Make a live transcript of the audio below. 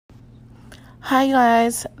Hi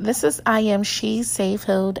guys, this is I Am She Safe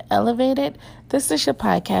Healed Elevated. This is your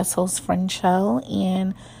podcast host, Friend Show,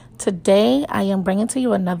 and today I am bringing to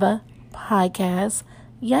you another podcast.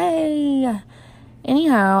 Yay!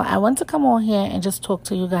 Anyhow, I want to come on here and just talk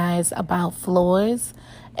to you guys about floors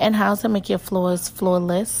and how to make your floors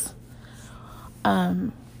floorless.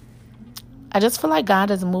 I just feel like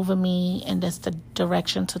God is moving me in this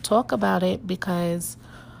direction to talk about it because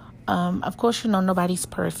of course, nobody's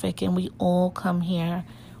perfect, and we all come here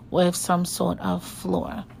with some sort of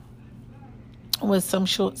flaw, with some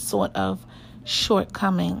sort of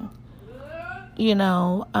shortcoming, but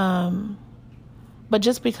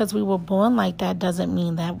just because we were born like that doesn't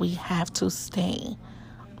mean that we have to stay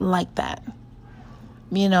like that.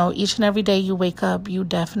 Each and every day you wake up, you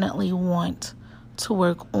definitely want to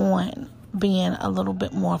work on being a little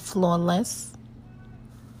bit more flawless.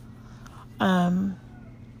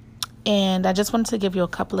 And I just wanted to give you a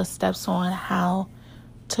couple of steps on how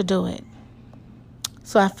to do it.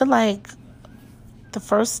 So I feel like the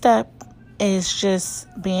first step is just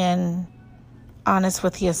being honest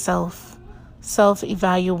with yourself,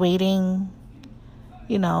 self-evaluating,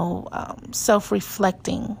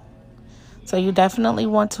 self-reflecting. So you definitely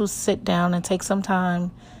want to sit down and take some time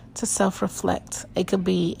to self-reflect. It could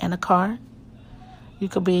be in a car. You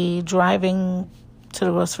could be driving to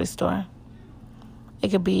the grocery store. It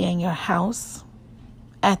could be in your house,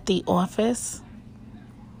 at the office.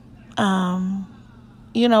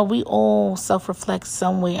 We all self-reflect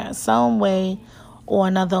somewhere, some way or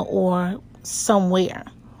another, or somewhere.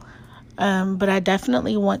 But I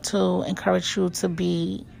definitely want to encourage you to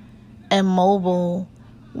be immobile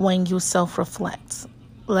when you self-reflect.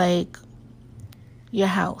 Like your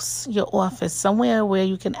house, your office, somewhere where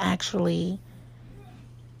you can actually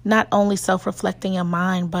not only self-reflect in your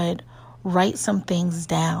mind, but write some things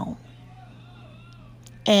down.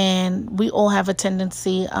 And we all have a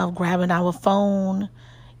tendency of grabbing our phone.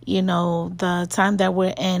 The time that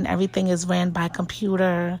we're in, everything is ran by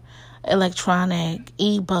computer, electronic,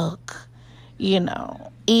 ebook,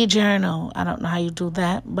 e-journal. I don't know how you do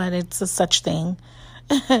that, but it's a such thing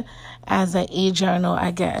as an e-journal,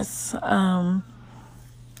 I guess.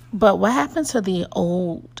 But what happened to the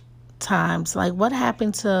old times? Like, what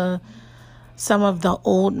happened to some of the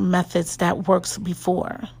old methods that works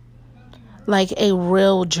before, like a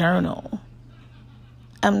real journal?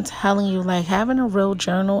 I'm telling you, like, having a real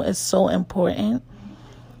journal is so important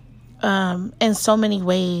in so many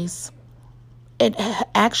ways. It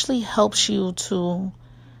actually helps you to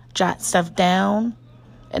jot stuff down.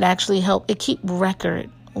 It keep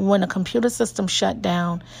record when a computer system shut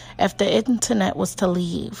down, if the internet was to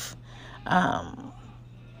leave,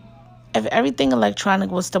 if everything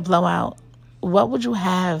electronic was to blow out. What would you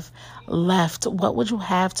have left? What would you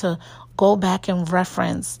have to go back and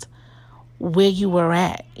reference where you were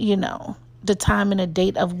at? The time and the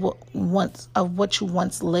date of what you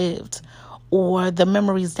once lived, or the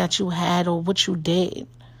memories that you had, or what you did,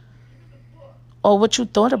 or what you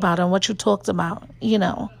thought about and what you talked about,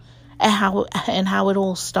 and how it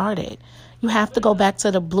all started. You have to go back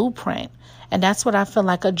to the blueprint, and that's what I feel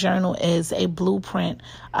like a journal is, a blueprint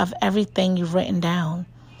of everything you've written down.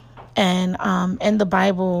 And in the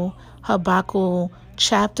Bible, Habakkuk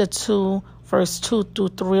chapter 2, verse 2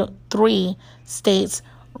 through 3 states,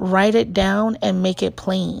 write it down and make it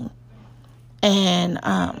plain. And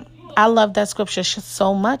I love that scripture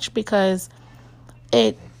so much because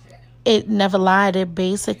it never lied. It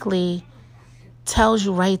basically tells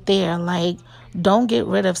you right there, like, don't get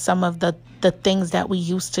rid of some of the things that we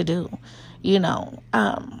used to do,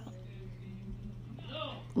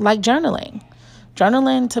 like journaling.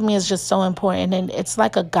 Journaling to me is just so important, and it's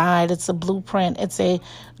like a guide, it's a blueprint, it's a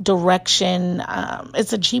direction,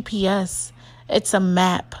 it's a GPS, it's a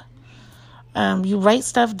map. You write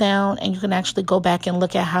stuff down and you can actually go back and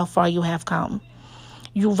look at how far you have come.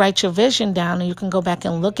 You write your vision down and you can go back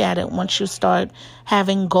and look at it. Once you start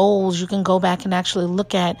having goals, you can go back and actually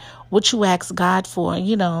look at what you asked God for,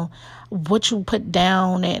 what you put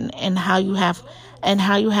down and how you have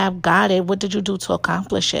got it. What did you do to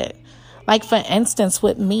accomplish it? Like, for instance,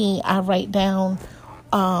 with me, I write down,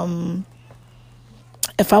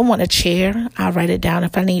 if I want a chair, I'll write it down.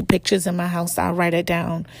 If I need pictures in my house, I'll write it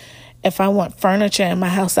down. If I want furniture in my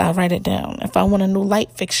house, I'll write it down. If I want a new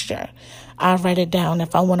light fixture, I'll write it down.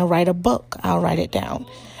 If I want to write a book, I'll write it down.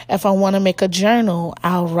 If I want to make a journal,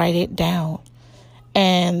 I'll write it down.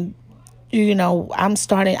 And,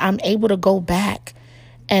 I'm able to go back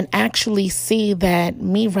and actually see that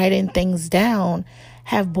me writing things down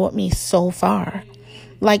have brought me so far.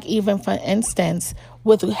 Like, even for instance,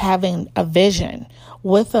 with having a vision.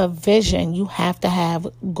 With a vision, you have to have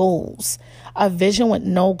goals. A vision with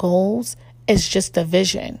no goals is just a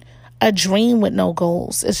vision. A dream with no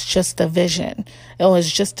goals is just a vision. It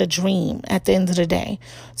was just a dream at the end of the day.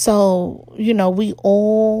 So, we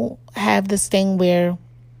all have this thing where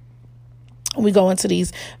we go into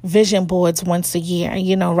these vision boards once a year,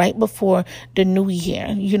 right before the new year,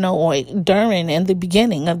 or during and the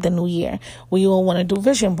beginning of the new year. We all want to do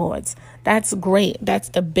vision boards. That's great. That's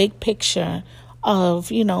the big picture of,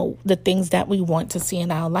 the things that we want to see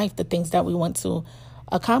in our life, the things that we want to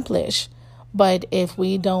accomplish. But if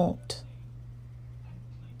we don't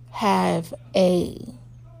have a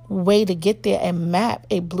way to get there, a map,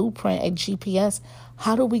 a blueprint, a GPS,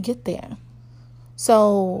 how do we get there?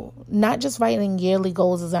 So not just writing yearly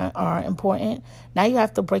goals are important. Now you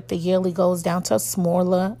have to break the yearly goals down to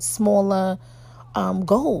smaller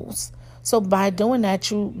goals. So by doing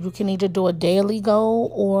that, you can either do a daily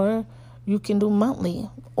goal or you can do monthly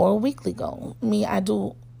or a weekly goal. I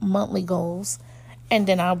do monthly goals, and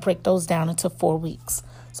then I'll break those down into 4 weeks.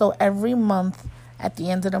 So every month, at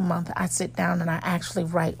the end of the month, I sit down and I actually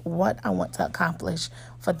write what I want to accomplish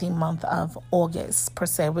for the month of August, per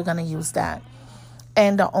se. We're going to use that.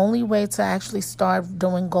 And the only way to actually start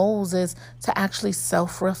doing goals is to actually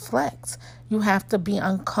self-reflect. You have to be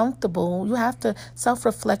uncomfortable. You have to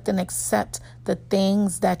self-reflect and accept the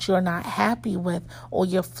things that you're not happy with, or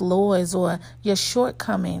your flaws or your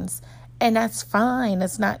shortcomings. And that's fine.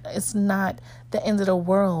 It's not the end of the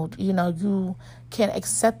world. You can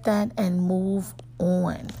accept that and move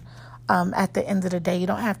on. At the end of the day, you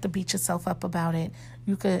don't have to beat yourself up about it.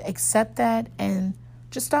 You could accept that and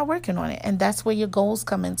just start working on it. And that's where your goals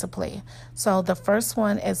come into play. So the first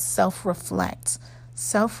one is self-reflect.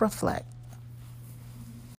 Self-reflect.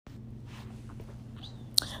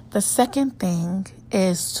 The second thing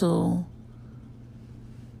is to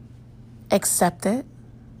accept it.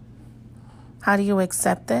 How do you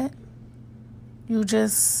accept it? You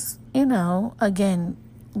just, again,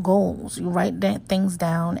 goals. You write things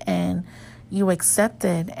down and you accept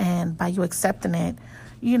it. And by you accepting it,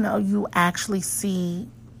 you actually see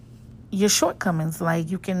your shortcomings.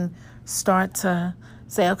 Like, you can start to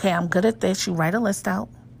say, okay, I'm good at this. You write a list out.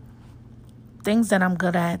 Things that I'm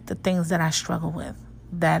good at, the things that I struggle with.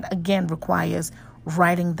 That, again, requires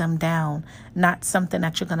writing them down. Not something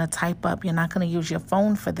that you're going to type up. You're not going to use your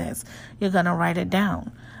phone for this. You're going to write it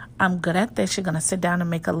down. I'm good at this. You're going to sit down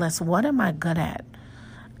and make a list. What am I good at?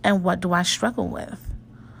 And what do I struggle with?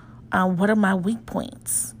 What are my weak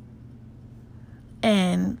points?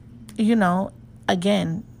 And,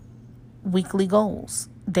 again, weekly goals,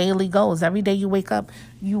 daily goals. Every day you wake up,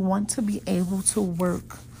 you want to be able to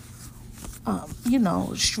work,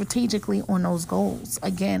 strategically on those goals.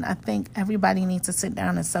 Again, I think everybody needs to sit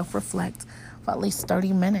down and self-reflect for at least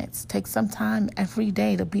 30 minutes. Take some time every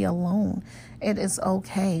day to be alone. It is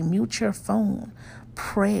okay. Mute your phone.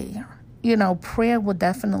 Pray. Prayer will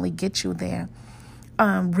definitely get you there.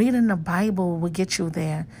 Reading the Bible will get you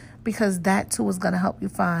there, because that too is going to help you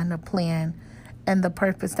find the plan and the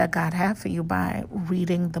purpose that God had for you by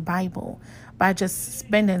reading the Bible, by just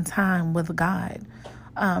spending time with God.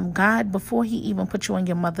 God, before he even put you in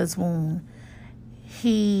your mother's womb,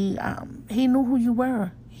 he knew who you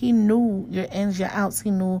were. He knew your ins, your outs.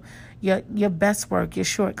 He knew your best work, your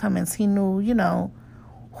shortcomings. He knew,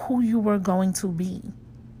 who you were going to be.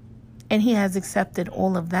 And he has accepted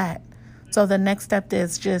all of that. So the next step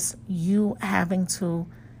is just you having to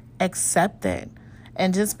accept it.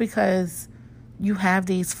 And just because you have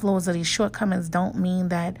these flaws or these shortcomings don't mean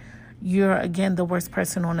that you're, again, the worst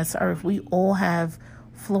person on this earth. We all have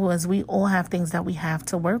flaws. We all have things that we have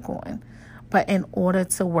to work on. But in order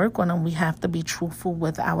to work on them, we have to be truthful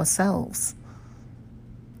with ourselves.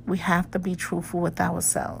 We have to be truthful with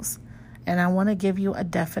ourselves. And I want to give you a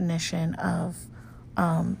definition of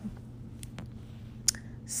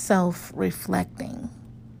self-reflecting.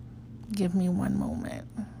 Give me one moment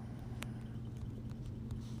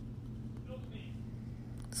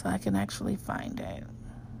so I can actually find it.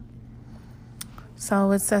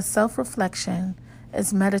 So it says self-reflection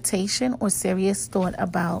is meditation or serious thought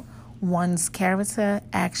about one's character,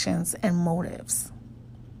 actions, and motives.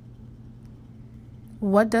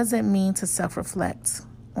 What does it mean to self-reflect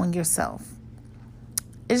on yourself?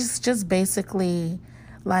 It's just basically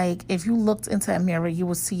like if you looked into a mirror, you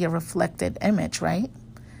will see a reflected image, right?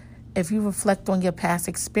 If you reflect on your past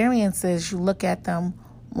experiences, you look at them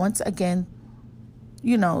once again,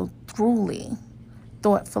 truly,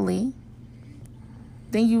 thoughtfully.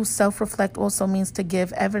 Then you self-reflect also means to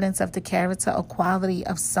give evidence of the character or quality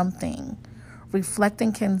of something.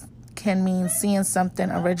 Reflecting can can mean seeing something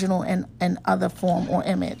original in other form or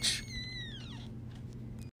image.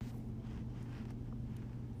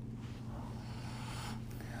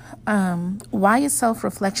 Why is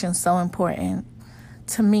self-reflection so important?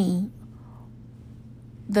 To me,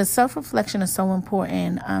 the self-reflection is so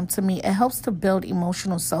important. To me, it helps to build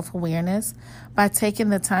emotional self-awareness by taking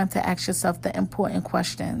the time to ask yourself the important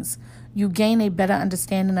questions. You gain a better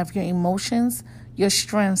understanding of your emotions, your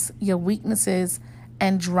strengths, your weaknesses,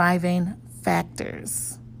 and driving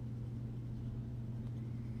factors.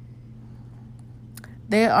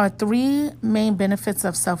 There are 3 main benefits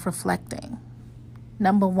of self-reflecting.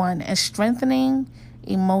 Number 1 is strengthening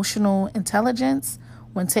emotional intelligence.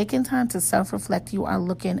 When taking time to self-reflect, you are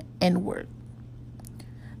looking inward.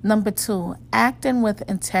 Number 2, acting with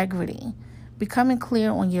integrity. Becoming clear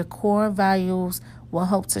on your core values will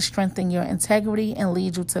help to strengthen your integrity and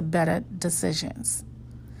lead you to better decisions.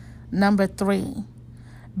 Number 3,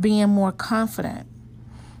 being more confident.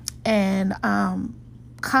 And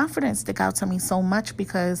confidence stick out to me so much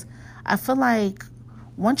because I feel like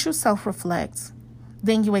once you self-reflect,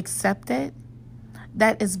 then you accept it.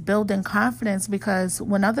 That is building confidence, because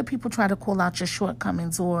when other people try to call out your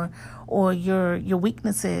shortcomings or your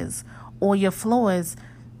weaknesses or your flaws,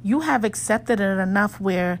 you have accepted it enough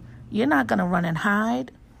where you're not going to run and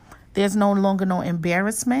hide. There's no longer no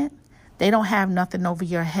embarrassment. They don't have nothing over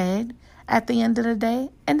your head at the end of the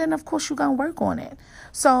day. And then, of course, you're going to work on it.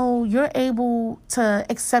 So you're able to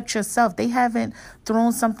accept yourself. They haven't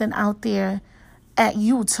thrown something out there at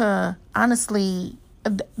you to honestly...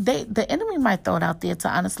 the enemy might throw it out there to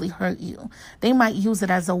honestly hurt you. They might use it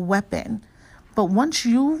as a weapon. But once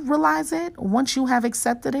you realize it, once you have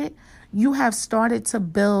accepted it, you have started to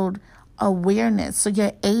build awareness. So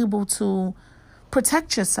you're able to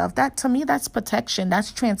protect yourself. That, to me, that's protection.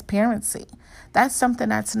 That's transparency. That's something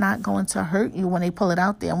that's not going to hurt you when they pull it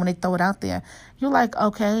out there, when they throw it out there. You're like,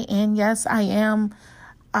 okay, and yes, I am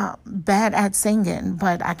bad at singing,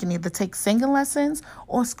 but I can either take singing lessons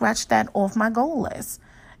or scratch that off my goal list.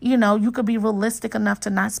 You know, you could be realistic enough to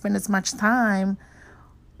not spend as much time,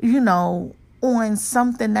 on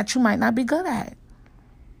something that you might not be good at.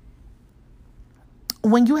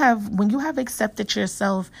 When you have accepted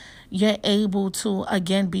yourself, you're able to,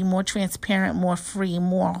 again, be more transparent, more free,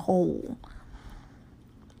 more whole.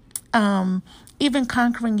 Even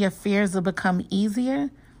conquering your fears will become easier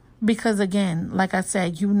because, again, like I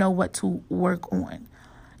said, you know what to work on.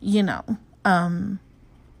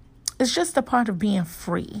 It's just a part of being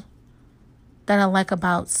free that I like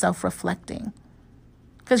about self-reflecting.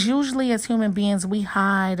 Because usually as human beings, we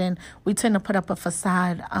hide and we tend to put up a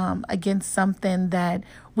facade against something that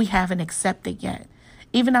we haven't accepted yet.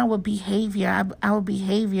 Even our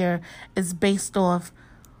behavior is based off,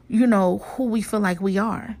 who we feel like we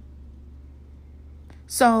are.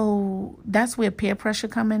 So that's where peer pressure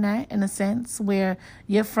come in at, in a sense, where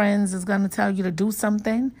your friends is going to tell you to do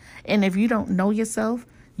something. And if you don't know yourself,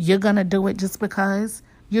 you're going to do it just because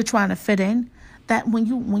you're trying to fit in. That when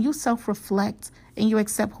you self-reflect and you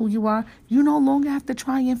accept who you are, you no longer have to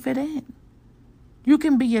try and fit in. You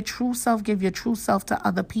can be your true self, give your true self to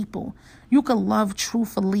other people. You can love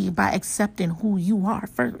truthfully by accepting who you are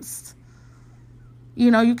first.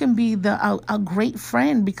 You can be a great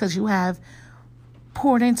friend because you have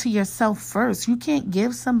poured into yourself first. You can't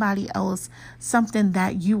give somebody else something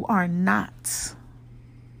that you are not.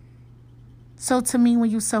 So to me,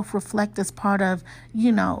 when you self-reflect, as part of,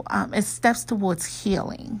 it steps towards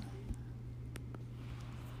healing.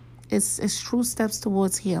 It's true steps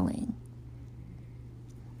towards healing.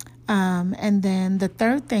 And then the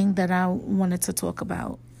third thing that I wanted to talk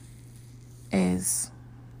about is,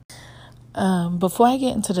 before I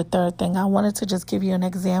get into the third thing, I wanted to just give you an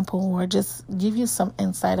example or just give you some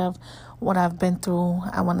insight of what I've been through,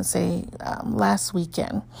 I want to say, last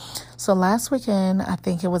weekend. So last weekend, I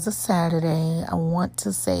think it was a Saturday. I want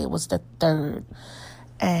to say it was the 3rd.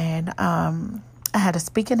 And I had a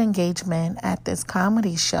speaking engagement at this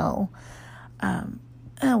comedy show.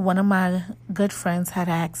 One of my good friends had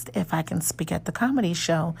asked if I can speak at the comedy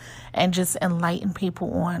show and just enlighten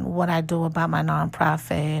people on what I do about my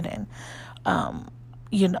nonprofit and,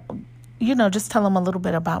 just tell them a little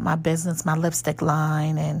bit about my business, my lipstick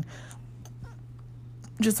line, and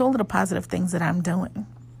just all of the positive things that I'm doing.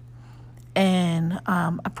 And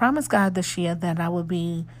I promised God this year that I would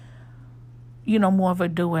be, more of a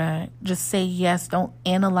doer. Just say yes. Don't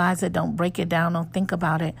analyze it. Don't break it down. Don't think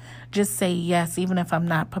about it. Just say yes, even if I'm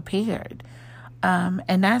not prepared.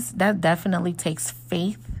 And that definitely takes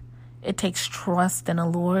faith. It takes trust in the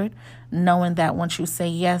Lord, knowing that once you say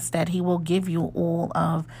yes, that He will give you all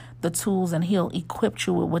of the tools and He'll equip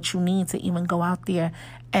you with what you need to even go out there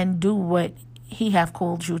and do what he have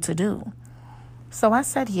called you to do. So I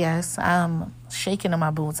said yes. I'm shaking in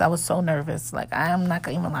my boots. I was so nervous. Like, I am not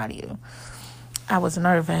going to even lie to you. I was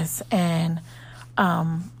nervous. And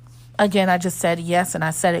again, I just said yes, and I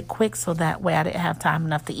said it quick so that way I didn't have time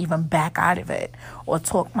enough to even back out of it or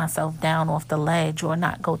talk myself down off the ledge or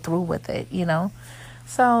not go through with it, you know.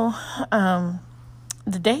 So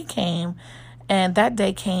the day came, and that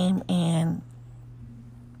day came, and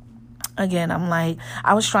again, I'm like,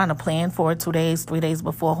 I was trying to plan for it 2 days, 3 days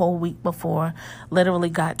before, a whole week before. Literally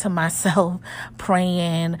got to myself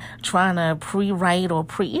praying, trying to pre-write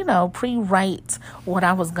what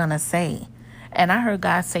I was going to say. And I heard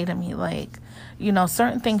God say to me, like,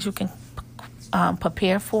 certain things you can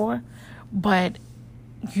prepare for, but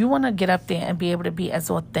you want to get up there and be able to be as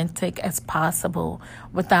authentic as possible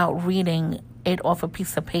without reading it off a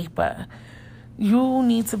piece of paper. You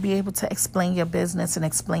need to be able to explain your business and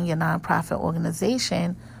explain your nonprofit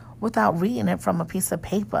organization without reading it from a piece of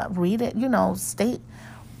paper. Read it, state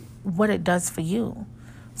what it does for you.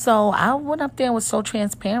 So I went up there and was so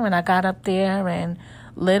transparent. I got up there and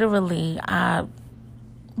literally I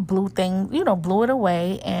blew it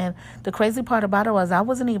away. And the crazy part about it was I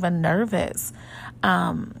wasn't even nervous.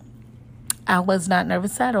 I was not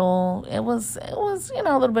nervous at all. It was a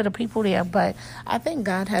little bit of people there, but I think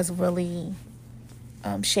God has really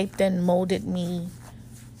shaped and molded me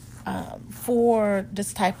for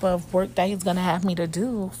this type of work that he's going to have me to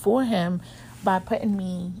do for him by putting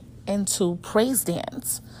me into praise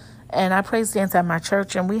dance. And I praise dance at my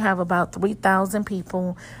church, and we have about 3,000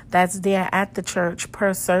 people that's there at the church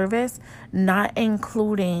per service, not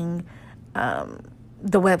including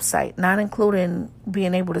the website, not including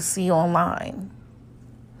being able to see online.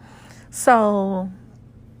 So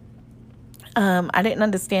I didn't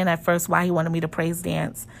understand at first why he wanted me to praise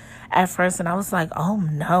dance at first. And I was like, oh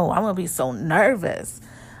no, I'm going to be so nervous.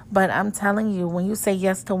 But I'm telling you, when you say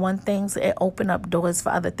yes to one thing, it opens up doors for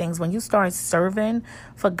other things. When you start serving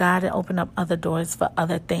for God, it opens up other doors for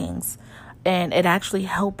other things. And it actually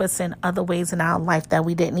helps us in other ways in our life that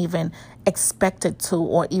we didn't even expect it to,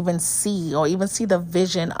 or even see the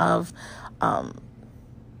vision of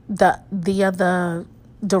the other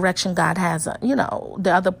direction God has,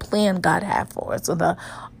 the other plan God had for us, or the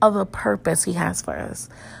other purpose he has for us.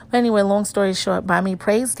 But anyway, long story short, by me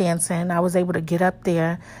praise dancing, I was able to get up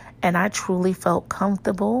there and I truly felt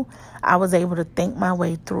comfortable. I was able to think my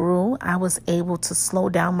way through. I was able to slow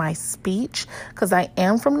down my speech because I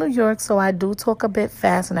am from New York, so I do talk a bit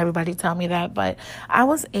fast, and everybody tell me that. But I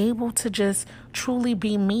was able to just truly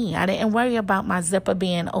be me. I didn't worry about my zipper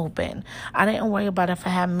being open. I didn't worry about if I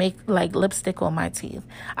had lipstick on my teeth.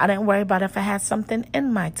 I didn't worry about if I had something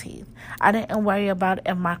in my teeth. I didn't worry about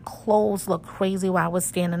if my clothes looked crazy while I was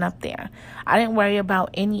standing up there. I didn't worry about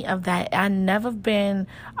any of that. I never been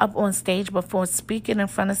up on stage before speaking in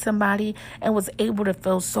front of somebody and was able to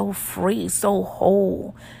feel so free, so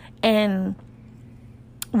whole. And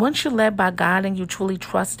once you're led by God and you truly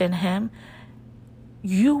trust in him,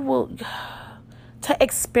 you will to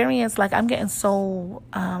experience, like, I'm getting so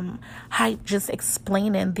hyped just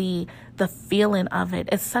explaining the feeling of it.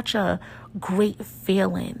 It's such a great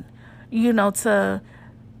feeling, to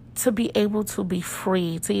be able to be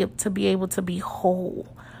free, to be able to be whole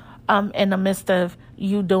in the midst of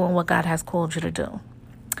you doing what God has called you to do.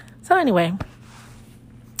 So anyway,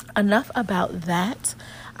 enough about that.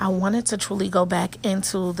 I wanted to truly go back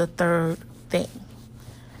into the third thing.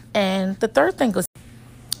 And the third thing was,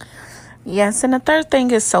 yes, and the third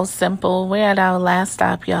thing is so simple. We're at our last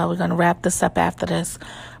stop, y'all. We're going to wrap this up after this.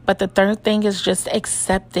 But the third thing is just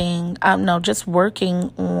accepting, just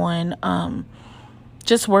working on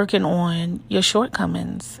your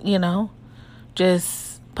shortcomings,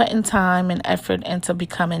 just putting time and effort into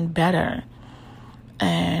becoming better.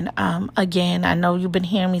 And again, I know you've been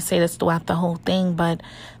hearing me say this throughout the whole thing, but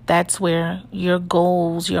that's where your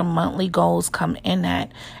goals, your monthly goals come in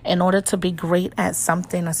at. In order to be great at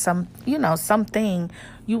something or something,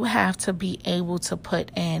 you have to be able to put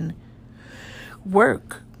in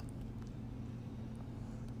work.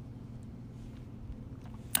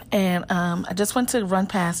 And I just want to run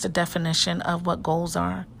past the definition of what goals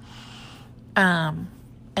are.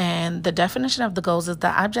 And the definition of the goals is the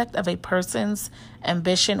object of a person's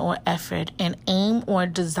ambition or effort, an aim or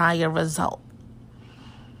desire result.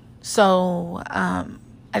 So I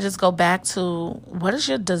just go back to, what is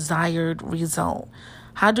your desired result?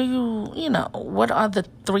 How do you, what are the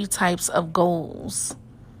 3 types of goals?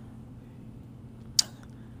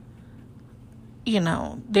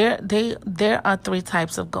 There are 3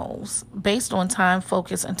 types of goals based on time,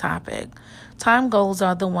 focus, and topic. Time goals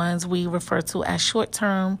are the ones we refer to as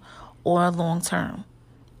short-term or long-term.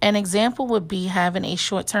 An example would be having a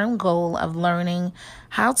short-term goal of learning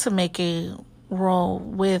how to make a roll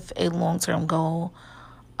with a long-term goal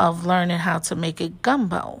of learning how to make a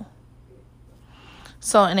gumbo.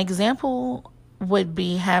 So an example would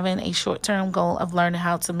be having a short-term goal of learning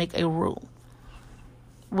how to make a roux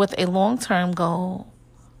with a long-term goal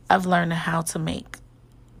of learning how to make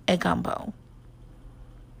a gumbo.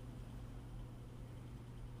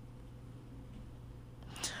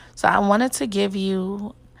 So I wanted to give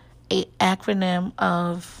you an acronym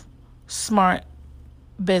of SMART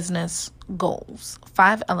business goals,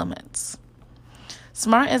 5 elements.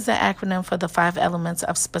 SMART is the acronym for the 5 elements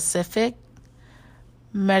of specific,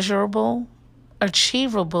 measurable,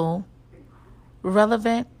 achievable,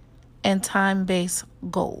 relevant, and time-based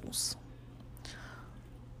goals.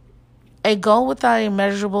 A goal without a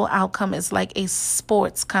measurable outcome is like a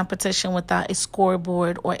sports competition without a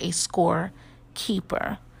scoreboard or a score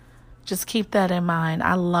keeper. Just keep that in mind.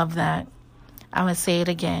 I love that. I'm going to say it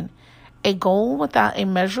again. A goal without a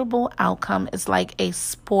measurable outcome is like a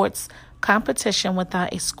sports competition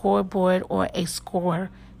without a scoreboard or a score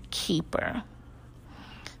keeper.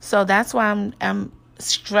 So that's why I'm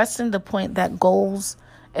stressing the point that goals,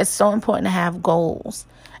 it's so important to have goals,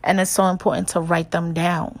 and it's so important to write them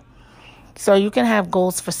down. So you can have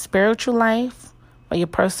goals for spiritual life, for your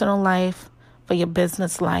personal life, for your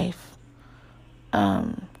business life,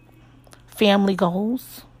 family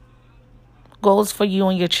goals, goals for you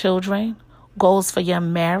and your children, goals for your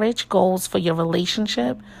marriage, goals for your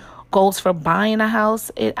relationship, goals for buying a house.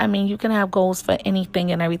 You can have goals for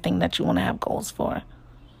anything and everything that you want to have goals for.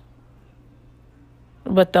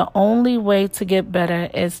 But the only way to get better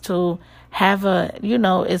is to have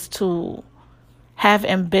have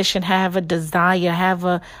ambition, have a desire, have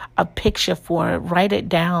a picture for it, write it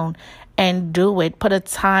down and do it. Put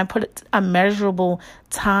a measurable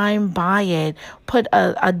time by it, put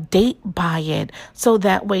a date by it, so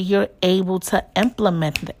that way you're able to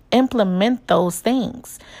implement those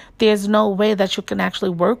things. There's no way that you can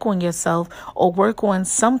actually work on yourself or work on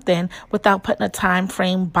something without putting a time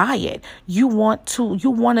frame by it. You want to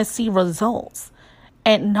see results.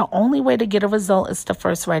 And the only way to get a result is to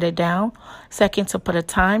first write it down. Second, to put a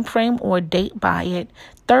time frame or a date by it.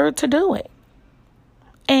 Third, to do it.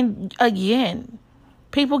 And again,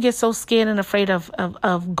 people get so scared and afraid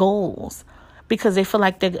of goals because they feel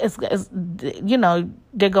like they're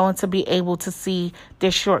going to be able to see their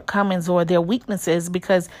shortcomings or their weaknesses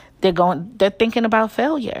because they're thinking about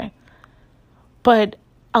failure. But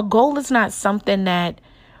a goal is not something that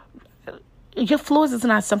your flaws is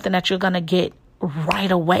not something that you're going to get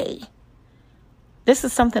right away. This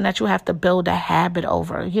is something that you have to build a habit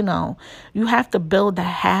over. You have to build a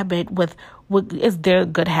habit with is there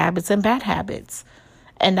good habits and bad habits.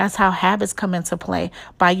 And that's how habits come into play,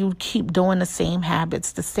 by you keep doing the same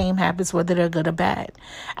habits, whether they're good or bad.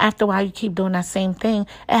 After a while, you keep doing that same thing.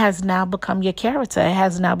 It has now become your character. It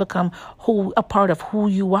has now become a part of who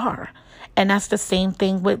you are. And that's the same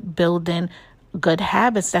thing with building good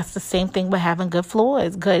habits. That's the same thing with having good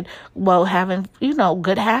flaws, having,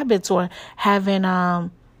 good habits, or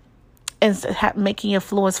having, making your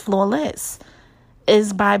flaws flawless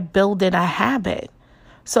is by building a habit.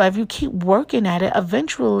 So if you keep working at it,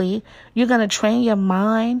 eventually you're going to train your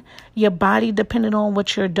mind, your body, depending on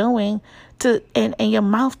what you're doing, and your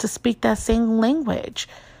mouth to speak that same language,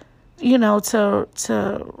 to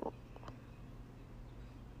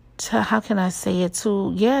how can I say it?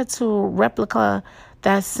 To replicate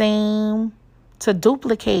that same, to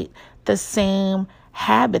duplicate the same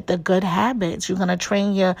habit, the good habits. You're going to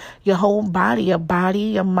train your whole body, your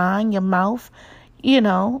mind, your mouth,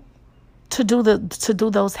 to do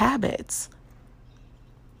those habits.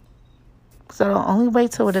 So the only way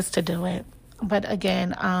to it is to do it. But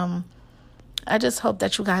again, I just hope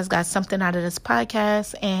that you guys got something out of this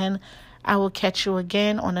podcast, and I will catch you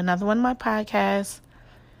again on another one of my podcasts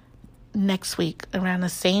next week around the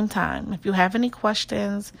same time. If you have any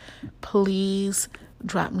questions, please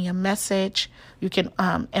drop me a message. You can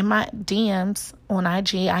in my DMs on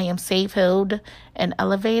IG. I am Save Healed and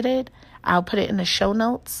Elevated. I'll put it in the show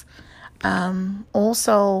notes.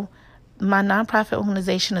 Also, my nonprofit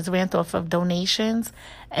organization is ran off of donations,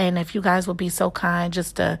 and if you guys would be so kind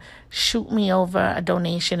just to shoot me over a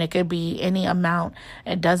donation, it could be any amount.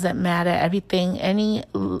 It doesn't matter. Everything, any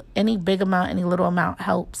big amount, any little amount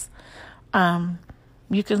helps.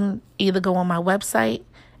 You can either go on my website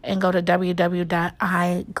and go to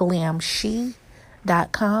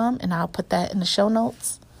www.iglamshe.com, and I'll put that in the show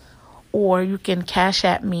notes, or you can cash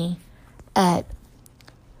at me at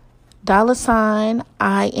 $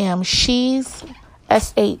 I am She's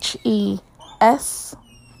SHES,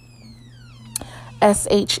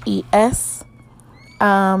 SHES.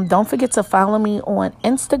 Don't forget to follow me on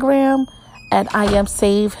Instagram at I am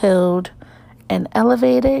Saved, Healed, and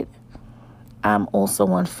Elevated. I'm also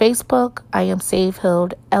on Facebook. I am Saved,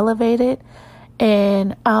 Healed, Elevated.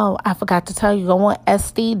 And I forgot to tell you, go on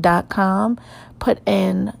SD.com, put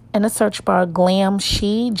in a search bar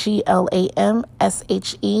Glamshe,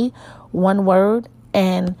 GLAMSHE, one word,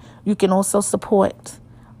 and you can also support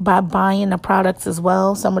by buying the products as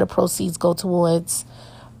well. Some of the proceeds go towards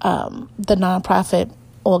the nonprofit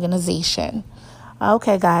organization.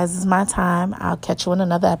 Okay, guys, it's my time. I'll catch you in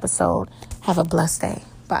another episode. Have a blessed day.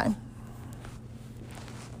 Bye.